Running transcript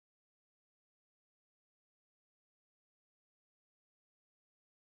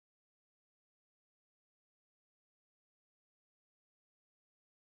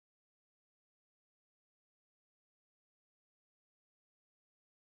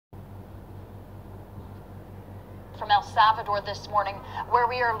from El Salvador this morning, where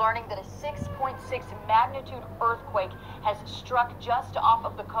we are learning that a 6.6 magnitude earthquake has struck just off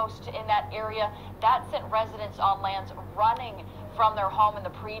of the coast in that area. That sent residents on lands running from their home in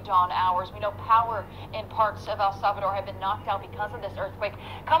the pre-dawn hours. We know power in parts of El Salvador have been knocked out because of this earthquake.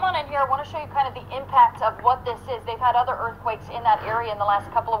 Come on in here. I want to show you kind of the impact of what this is. They've had other earthquakes in that area in the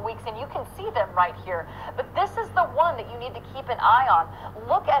last couple of weeks, and you can see them right here. But this is the one that you need to keep an eye on.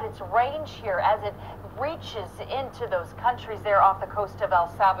 Look at its range here as it reaches into those countries there off the coast of El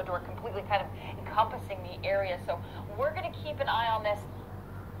Salvador, completely kind of encompassing the area. So we're going to keep an eye on this.